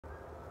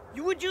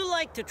Would you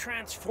like to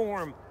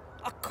transform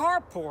a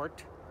carport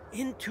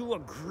into a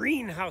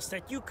greenhouse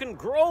that you can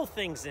grow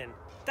things in?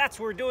 That's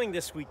what we're doing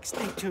this week.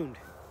 Stay tuned.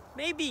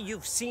 Maybe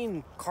you've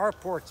seen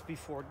carports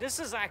before. This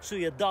is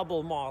actually a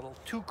double model,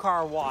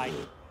 2-car wide.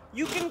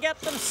 You can get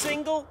them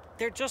single.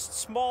 They're just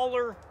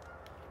smaller.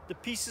 The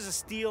pieces of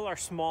steel are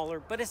smaller,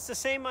 but it's the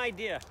same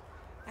idea.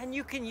 And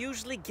you can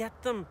usually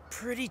get them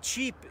pretty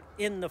cheap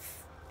in the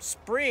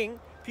spring.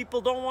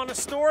 People don't want to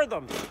store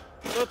them.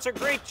 So it's a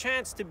great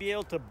chance to be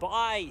able to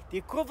buy the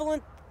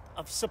equivalent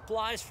of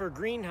supplies for a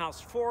greenhouse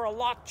for a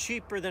lot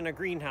cheaper than a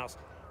greenhouse.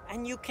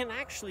 And you can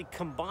actually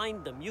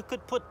combine them. You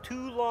could put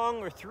 2 long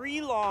or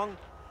 3 long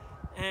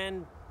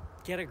and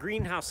get a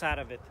greenhouse out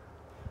of it.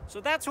 So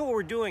that's what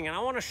we're doing, and I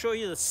want to show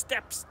you the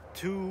steps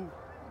to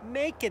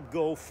make it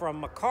go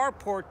from a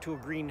carport to a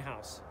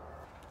greenhouse.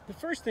 The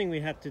first thing we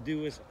had to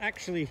do is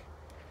actually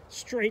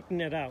straighten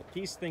it out.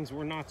 These things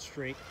were not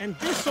straight. And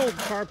this old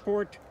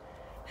carport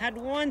had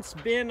once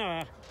been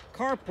a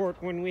carport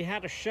when we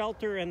had a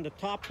shelter and the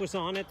top was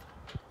on it,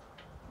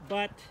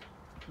 but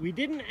we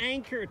didn't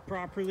anchor it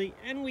properly,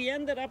 and we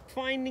ended up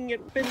finding it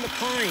in the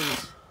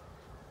pines,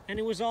 and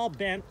it was all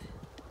bent.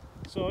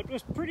 So it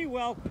was pretty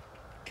well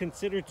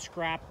considered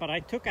scrap, but I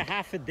took a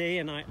half a day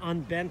and I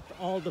unbent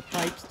all the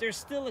pipes. There's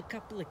still a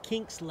couple of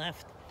kinks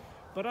left,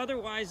 but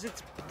otherwise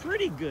it's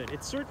pretty good.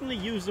 It's certainly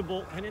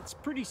usable, and it's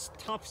pretty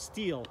tough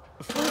steel.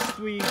 First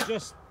we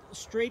just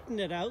straightened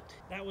it out.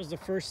 That was the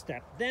first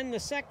step. Then the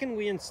second,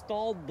 we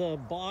installed the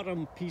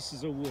bottom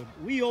pieces of wood.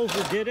 We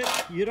overdid it.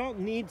 You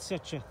don't need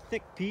such a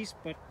thick piece,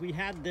 but we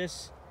had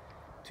this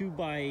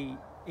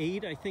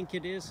 2x8, I think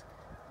it is,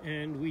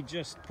 and we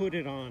just put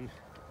it on.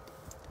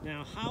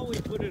 Now, how we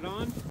put it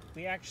on,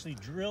 we actually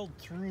drilled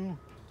through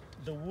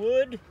the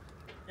wood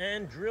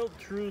and drilled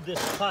through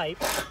this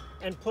pipe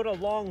and put a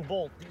long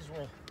bolt. These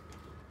were,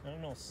 I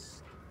don't know,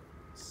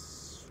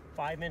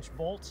 5-inch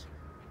bolts.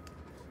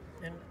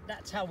 And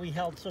that's how we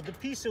held. So the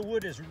piece of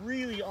wood is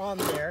really on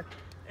there,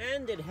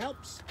 and it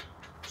helps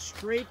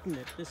straighten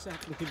it. This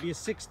happens to be a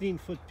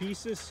 16-foot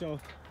pieces, so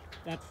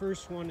that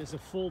first one is a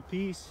full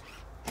piece,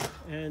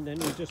 and then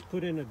we just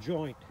put in a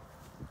joint.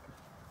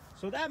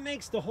 So that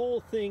makes the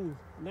whole thing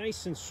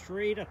nice and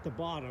straight at the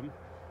bottom,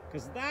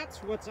 because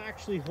that's what's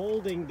actually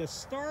holding the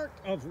start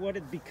of what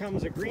it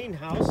becomes a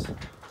greenhouse,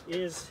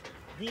 is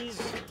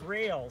these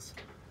rails.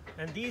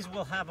 And these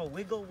will have a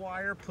wiggle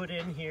wire put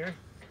in here,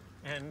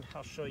 and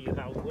I'll show you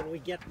how when we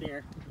get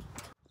there.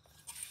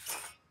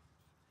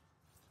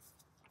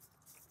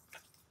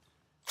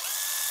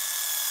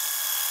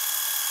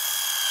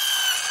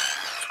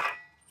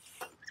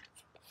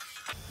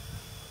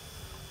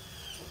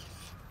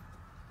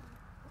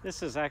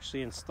 This is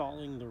actually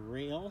installing the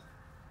rail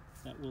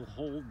that will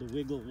hold the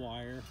wiggle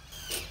wire.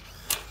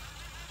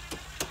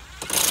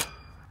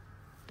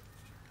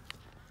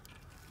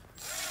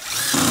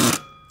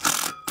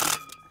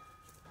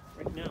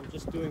 Right now I'm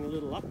just doing a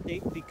little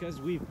update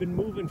because we've been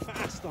moving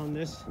fast on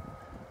this,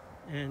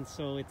 and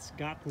so it's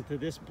gotten to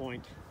this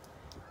point.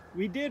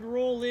 We did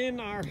roll in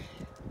our,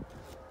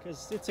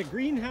 because it's a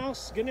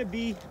greenhouse, gonna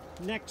be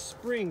next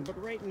spring,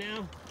 but right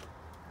now,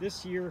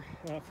 this year,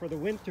 for the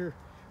winter,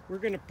 we're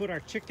gonna put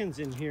our chickens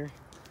in here.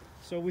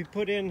 So we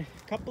put in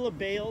a couple of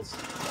bales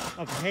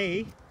of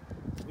hay,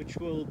 which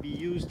will be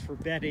used for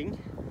bedding,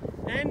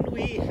 and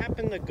we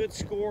happened a good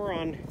score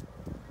on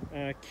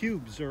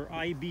cubes or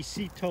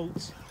IBC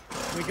totes.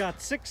 We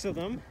got 6 of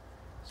them,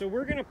 so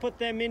we're gonna put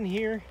them in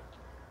here.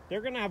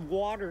 They're gonna have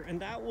water, and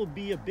that will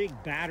be a big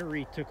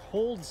battery to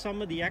hold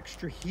some of the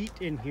extra heat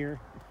in here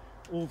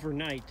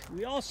overnight.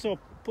 We also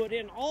put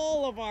in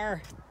all of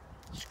our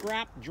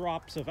scrap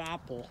drops of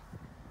apple.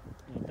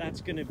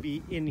 That's going to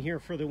be in here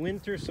for the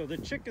winter, so the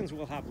chickens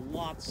will have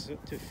lots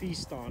to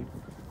feast on.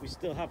 We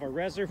still have a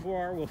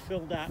reservoir. We'll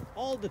fill that.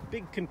 All the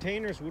big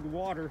containers with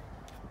water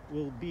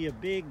will be a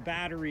big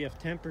battery of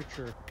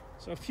temperature.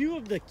 So a few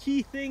of the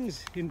key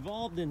things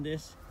involved in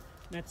this,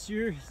 that's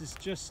yours, is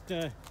just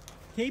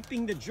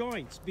taping the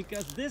joints,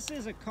 because this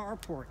is a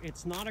carport.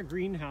 It's not a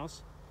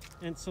greenhouse,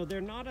 and so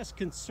they're not as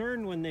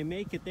concerned when they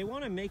make it. They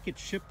want to make it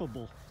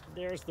shippable.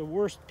 There's the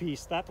worst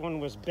piece. That one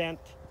was bent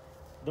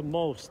the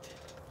most.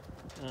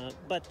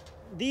 But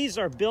these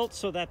are built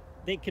so that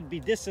they could be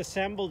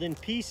disassembled in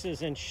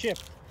pieces and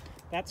shipped.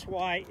 That's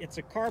why it's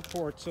a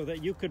carport, so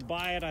that you could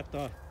buy it at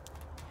the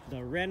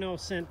reno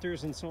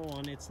centers and so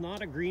on. It's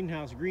not a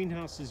greenhouse.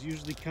 Greenhouses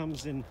usually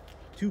comes in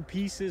 2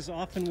 pieces,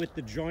 often with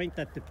the joint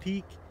at the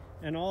peak,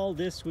 and all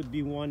this would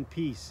be 1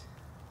 piece.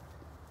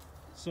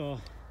 So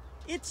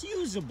it's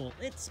usable.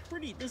 It's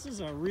pretty, this is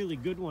a really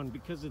good one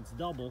because it's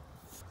double.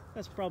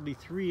 That's probably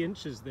 3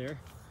 inches there.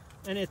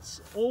 And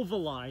it's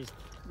ovalized.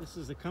 This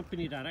is a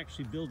company that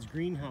actually builds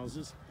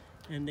greenhouses,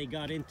 and they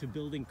got into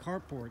building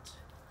carports.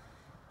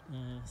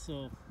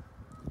 So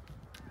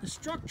the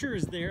structure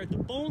is there, the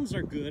bones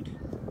are good.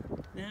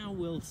 Now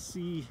we'll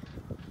see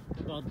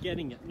about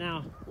getting it.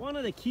 Now, one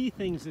of the key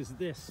things is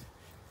this.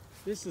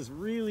 This is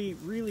really,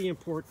 really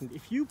important.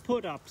 If you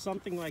put up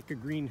something like a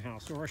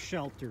greenhouse or a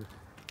shelter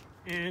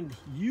and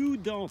you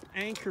don't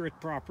anchor it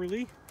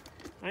properly,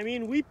 I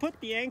mean, we put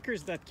the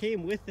anchors that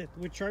came with it,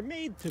 which are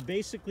made to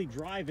basically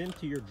drive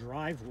into your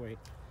driveway.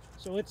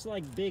 So it's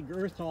like big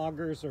earth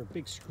augers or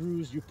big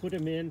screws, you put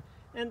them in,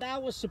 and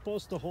that was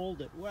supposed to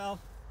hold it. Well,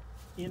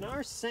 in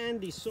our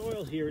sandy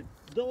soil here,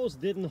 those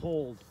didn't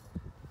hold.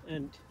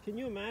 And can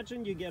you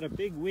imagine, you get a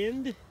big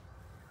wind,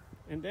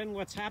 and then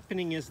what's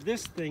happening is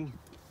this thing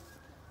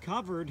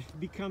covered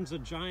becomes a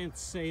giant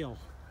sail.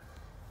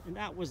 And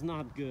that was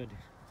not good.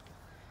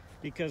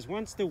 Because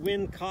once the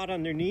wind caught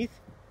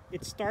underneath,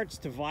 it starts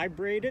to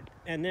vibrate it,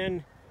 and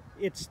then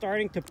it's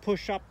starting to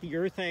push up the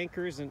earth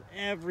anchors and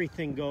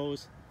everything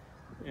goes,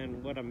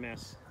 and what a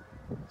mess.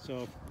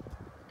 So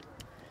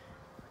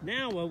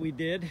now what we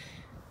did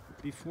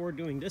before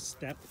doing this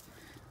step,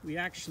 we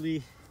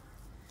actually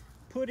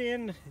put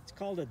in, it's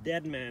called a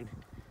dead man.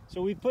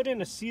 So we put in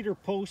a cedar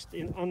post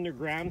in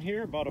underground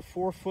here, about a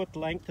 4-foot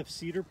length of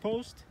cedar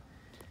post,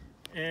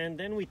 and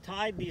then we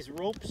tied these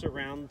ropes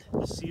around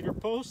the cedar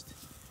post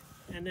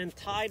and then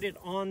tied it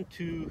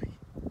onto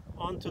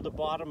the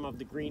bottom of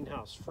the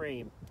greenhouse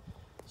frame.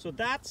 So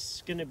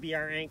that's going to be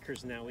our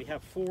anchors now. We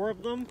have 4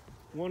 of them,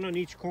 1 on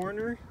each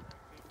corner.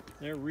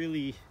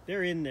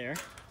 They're in there.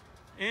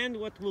 And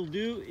what we'll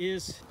do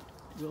is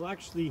we'll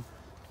actually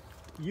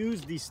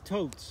use these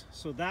totes.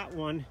 So that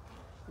one,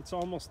 it's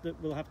almost that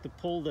we'll have to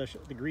pull the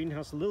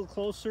greenhouse a little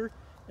closer,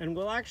 and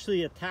we'll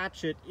actually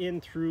attach it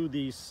in through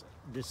this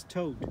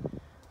tote.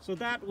 So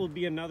that will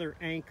be another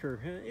anchor.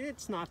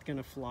 It's not going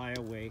to fly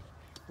away.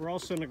 We're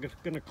also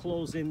going to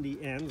close in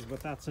the ends,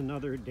 but that's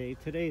another day.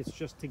 Today it's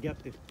just to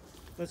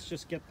let's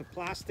just get the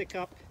plastic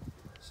up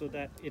so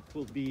that it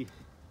will be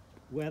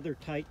weather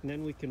tight, and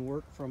then we can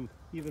work from,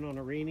 even on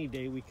a rainy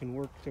day, we can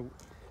work to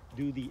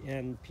do the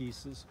end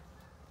pieces.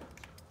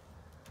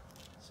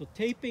 So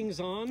taping's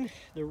on,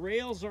 the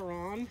rails are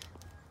on,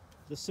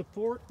 the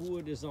support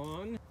wood is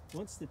on.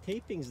 Once the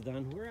taping's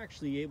done, we're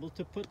actually able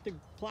to put the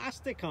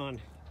plastic on.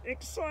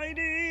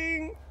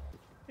 Exciting!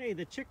 Hey,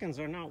 the chickens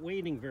are not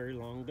waiting very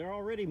long. They're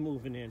already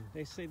moving in.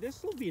 They say,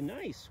 this will be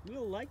nice.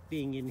 We'll like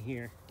being in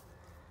here.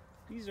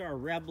 These are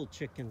rebel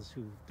chickens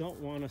who don't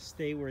want to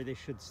stay where they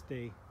should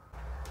stay.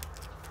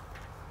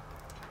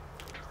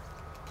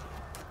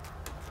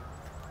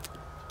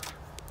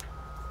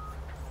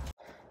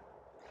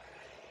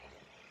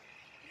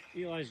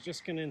 Eli's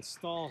just going to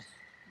install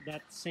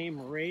that same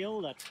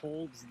rail that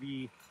will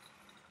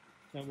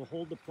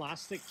hold the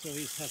plastic, so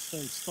he has to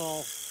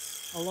install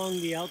along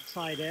the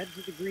outside edge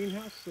of the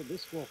greenhouse. So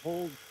this will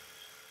hold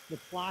the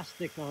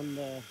plastic on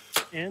the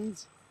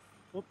ends.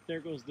 Oh, there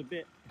goes the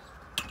bit.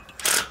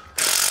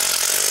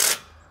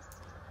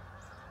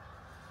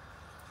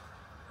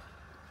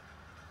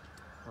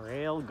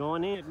 Rail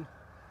going in.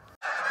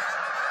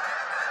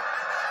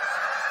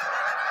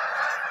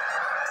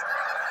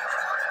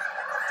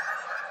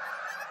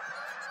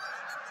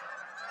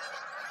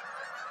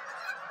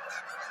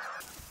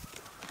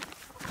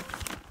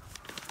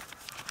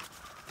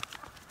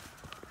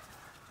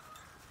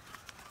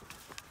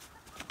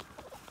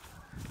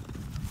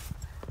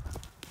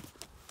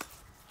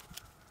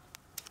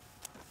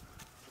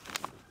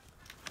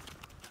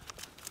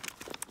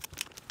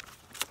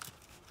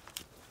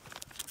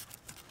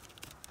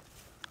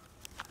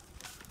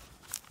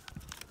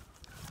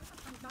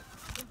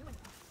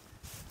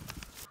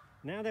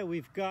 Now that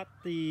we've got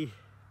the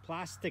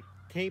plastic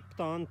taped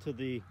onto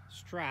the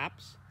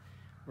straps,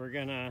 we're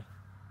gonna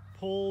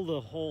pull the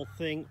whole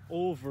thing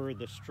over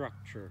the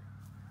structure.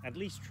 At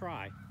least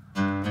try.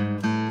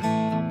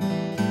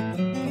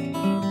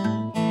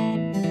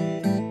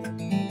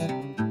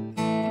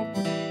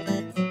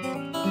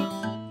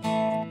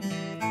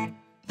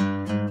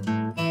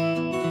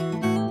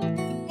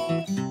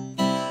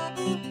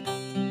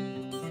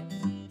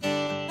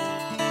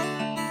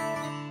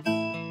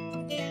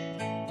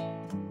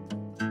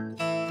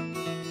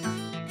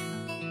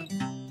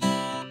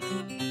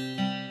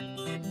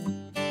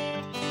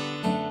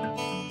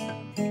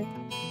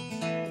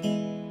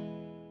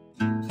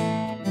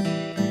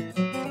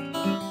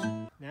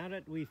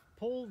 We've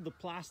pulled the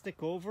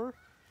plastic over.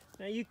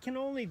 Now you can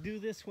only do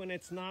this when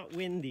it's not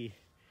windy.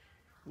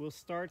 We'll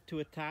start to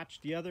attach.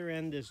 The other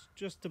end is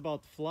just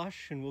about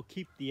flush, and we'll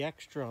keep the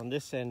extra on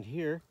this end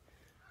here.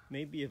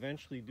 Maybe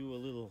eventually do a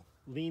little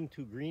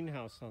lean-to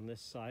greenhouse on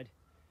this side.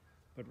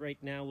 But right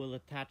now we'll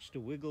attach the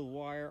wiggle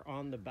wire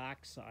on the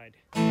back side.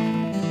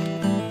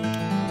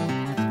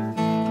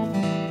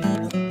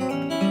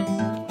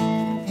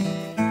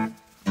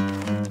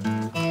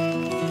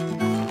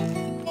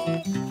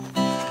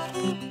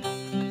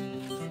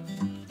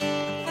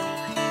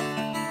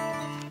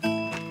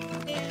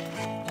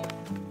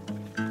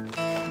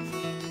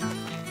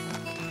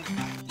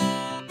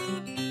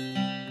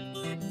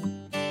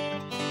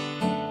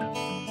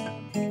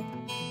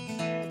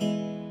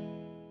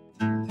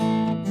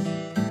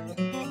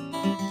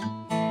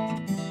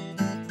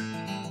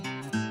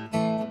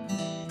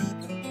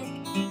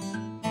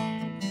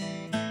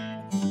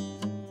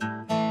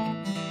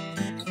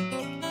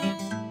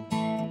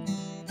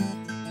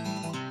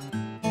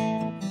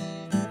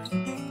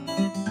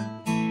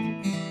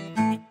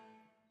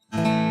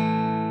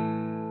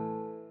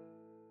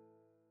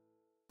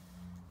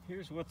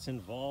 Here's what's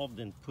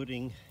involved in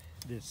putting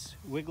this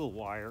wiggle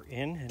wire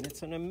in, and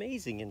it's an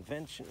amazing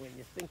invention when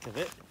you think of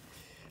it.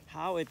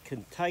 How it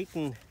can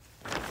tighten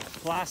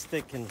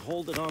plastic and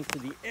hold it onto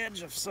the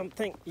edge of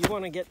something. You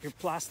want to get your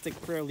plastic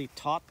fairly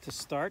taut to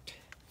start.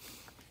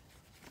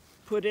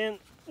 Put in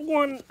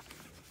one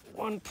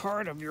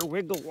part of your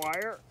wiggle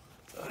wire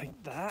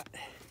like that,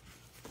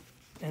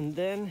 and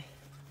then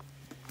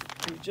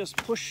you just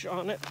push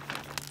on it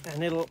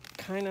and it'll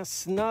kind of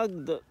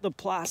snug the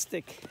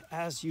plastic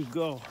as you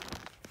go.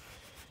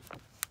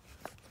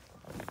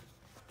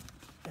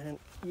 And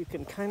you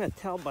can kind of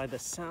tell by the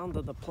sound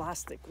of the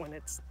plastic when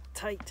it's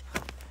tight,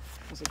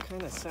 because it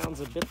kind of sounds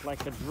a bit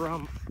like a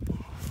drum.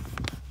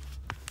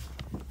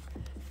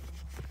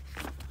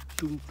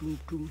 Boom, boom,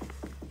 boom.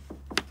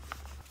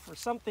 For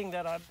something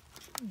that I've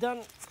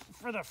done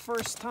for the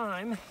first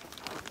time,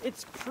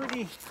 it's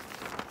pretty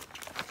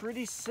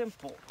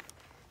simple.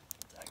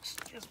 It's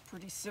actually just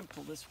pretty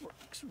simple. This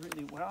works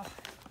really well.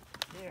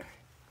 There.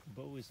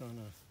 Bo is on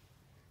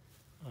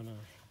a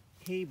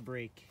hay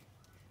break,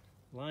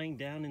 lying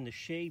down in the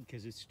shade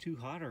because it's too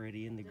hot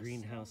already in the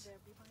greenhouse.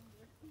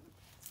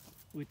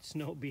 With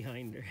snow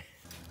behind her.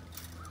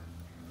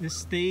 This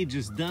stage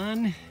is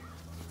done.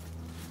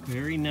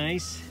 Very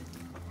nice.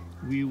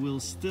 We will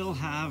still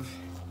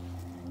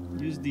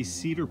use these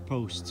cedar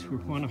posts. We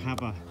want to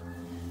have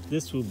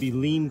this will be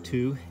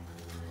lean-to,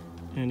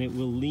 and it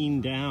will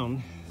lean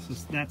down. So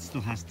that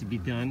still has to be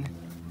done.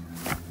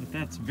 But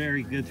that's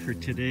very good for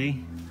today.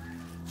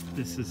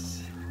 This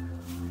is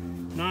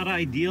not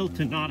ideal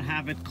to not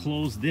have it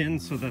closed in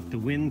so that the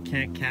wind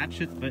can't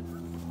catch it, but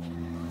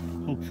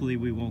hopefully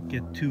we won't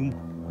get a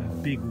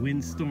big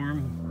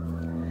windstorm.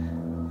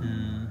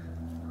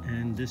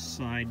 And this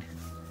side,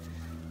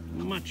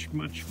 much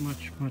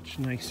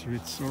nicer.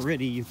 It's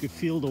already, you could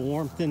feel the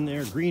warmth in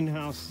there.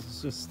 Greenhouse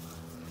is just,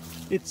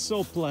 it's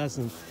so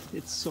pleasant.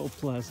 It's so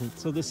pleasant.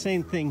 So the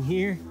same thing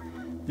here.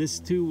 This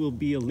too will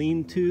be a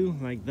lean-to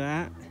like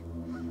that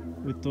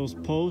with those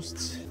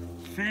posts.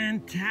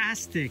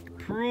 Fantastic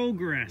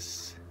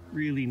progress.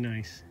 Really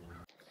nice.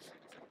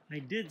 I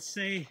did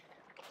say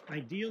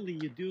ideally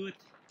you do it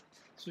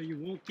so you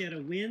won't get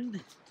a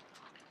wind.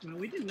 Well,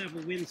 we didn't have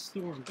a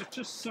windstorm, but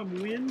just some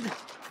wind,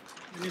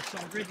 and it's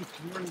already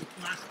torn the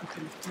plastic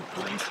in a few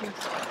places.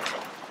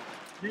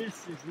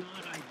 This is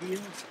not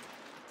ideal.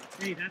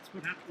 Hey, that's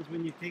what happens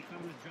when you take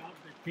on a job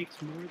that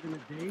takes more than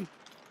a day.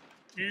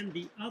 And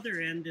the other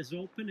end is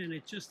open, and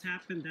it just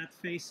happened that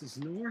faces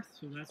north,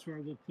 so that's where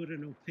we'll put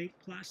an opaque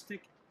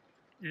plastic,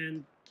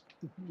 and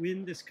the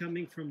wind is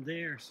coming from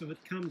there, so it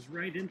comes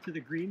right into the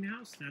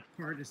greenhouse. That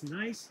part is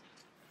nice,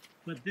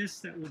 but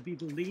this, that will be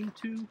the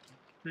lean-to.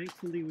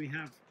 Thankfully we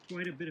have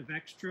quite a bit of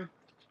extra,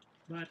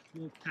 but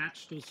we'll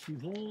patch those few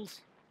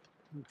holes,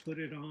 we'll put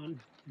it on,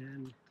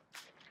 and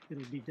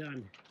it'll be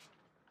done.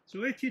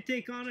 So if you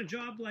take on a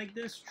job like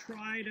this,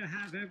 try to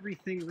have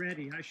everything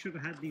ready. I should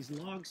have had these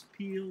logs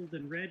peeled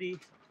and ready.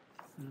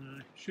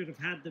 Should have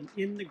had them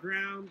in the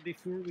ground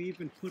before we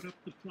even put up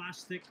the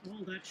plastic.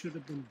 All that should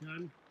have been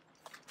done.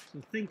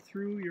 So think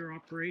through your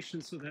operation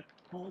so that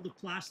all the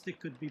plastic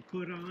could be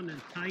put on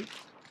and tight,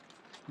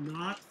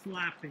 not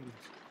flapping.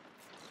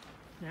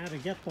 Now to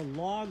get the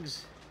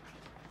logs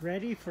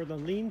ready for the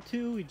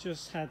lean-to, we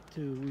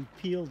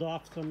peeled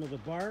off some of the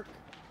bark,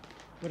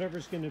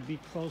 whatever's going to be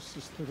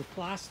closest to the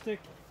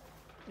plastic.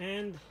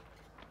 And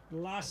the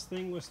last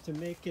thing was to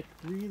make it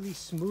really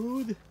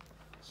smooth,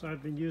 so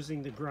I've been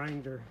using the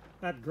grinder.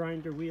 That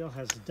grinder wheel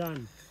has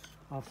done.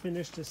 I'll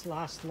finish this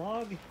last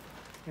log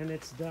and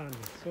it's done.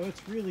 So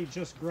it's really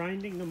just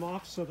grinding them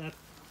off so that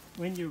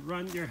when you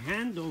run your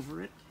hand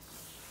over it,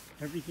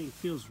 everything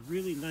feels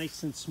really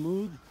nice and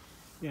smooth.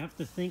 You have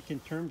to think in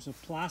terms of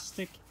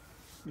plastic.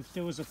 If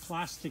there was a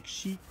plastic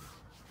sheet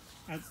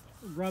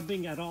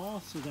rubbing at all,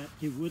 so that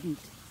it wouldn't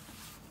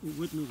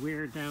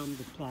wear down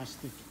the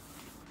plastic.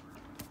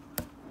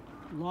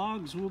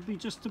 Logs will be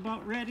just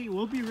about ready.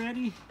 We'll be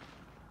ready,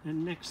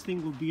 and next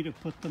thing will be to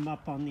put them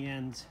up on the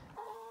ends.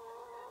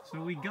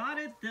 So we got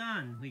it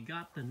done. We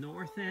got the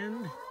north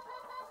end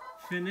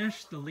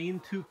finished, the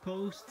lean-to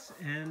posts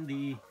and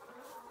the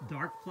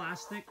dark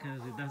plastic,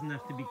 because it doesn't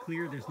have to be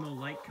clear, there's no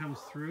light comes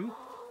through.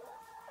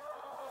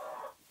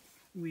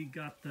 We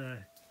got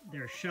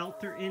their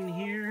shelter in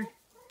here,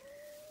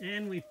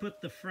 and we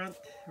put the front,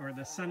 or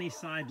the sunny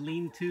side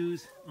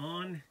lean-tos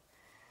on.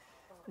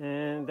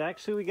 And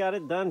actually we got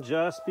it done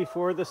just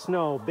before the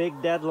snow. Big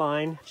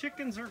deadline.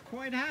 Chickens are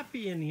quite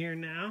happy in here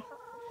now,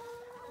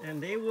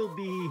 and they will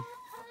be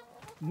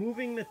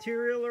moving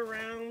material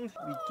around.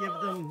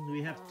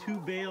 We have 2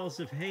 bales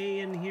of hay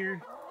in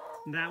here,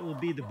 and that will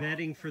be the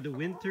bedding for the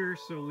winter.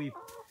 So we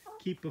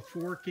keep a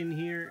fork in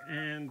here,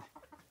 and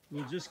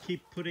we'll just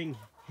keep putting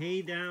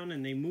hay down,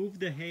 and they move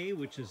the hay,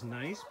 which is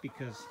nice,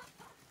 because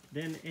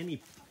then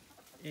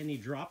any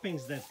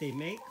droppings that they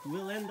make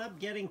will end up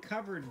getting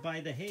covered by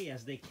the hay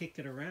as they kick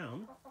it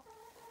around.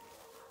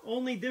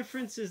 Only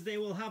difference is they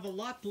will have a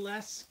lot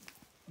less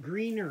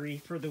greenery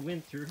for the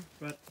winter,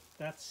 but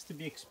that's to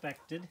be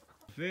expected.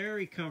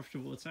 Very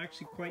comfortable. It's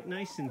actually quite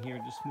nice in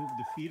here. Just move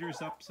the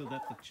feeders up so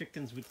that the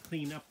chickens would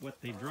clean up what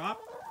they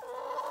drop.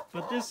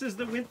 But this is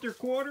the winter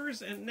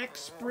quarters, and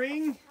next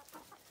spring,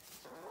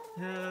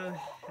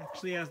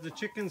 actually as the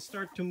chickens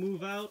start to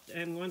move out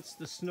and once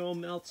the snow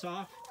melts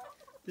off,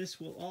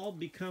 this will all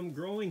become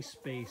growing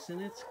space,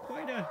 and it's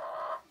quite a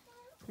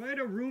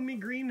roomy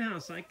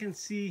greenhouse. I can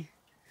see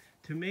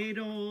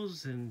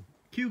tomatoes and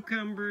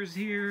cucumbers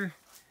here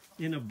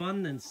in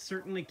abundance.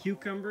 Certainly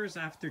cucumbers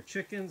after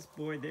chickens,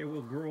 boy, they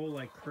will grow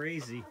like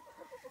crazy,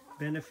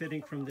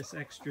 benefiting from this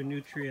extra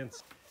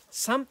nutrients.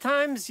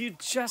 Sometimes you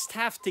just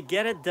have to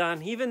get it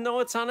done, even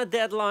though it's on a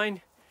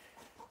deadline.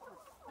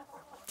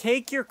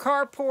 Take your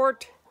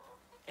carport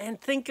and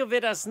think of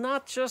it as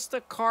not just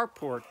a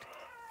carport.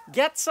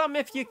 Get some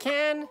if you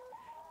can,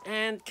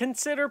 and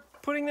consider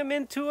putting them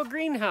into a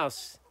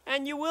greenhouse.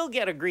 And you will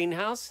get a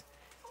greenhouse.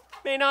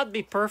 May not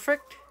be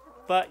perfect,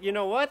 but you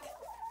know what?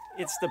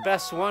 It's the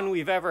best one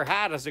we've ever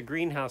had as a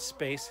greenhouse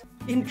space.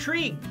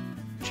 Intrigued?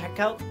 Check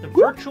out the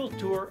virtual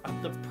tour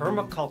of the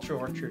permaculture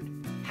orchard.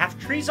 Have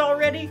trees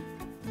already?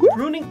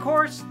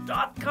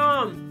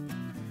 Pruningcourse.com.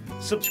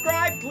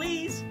 Subscribe,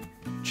 please.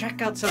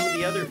 Check out some of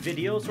the other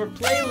videos or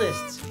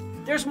playlists.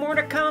 There's more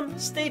to come.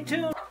 Stay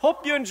tuned.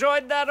 Hope you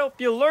enjoyed that. Hope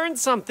you learned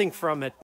something from it.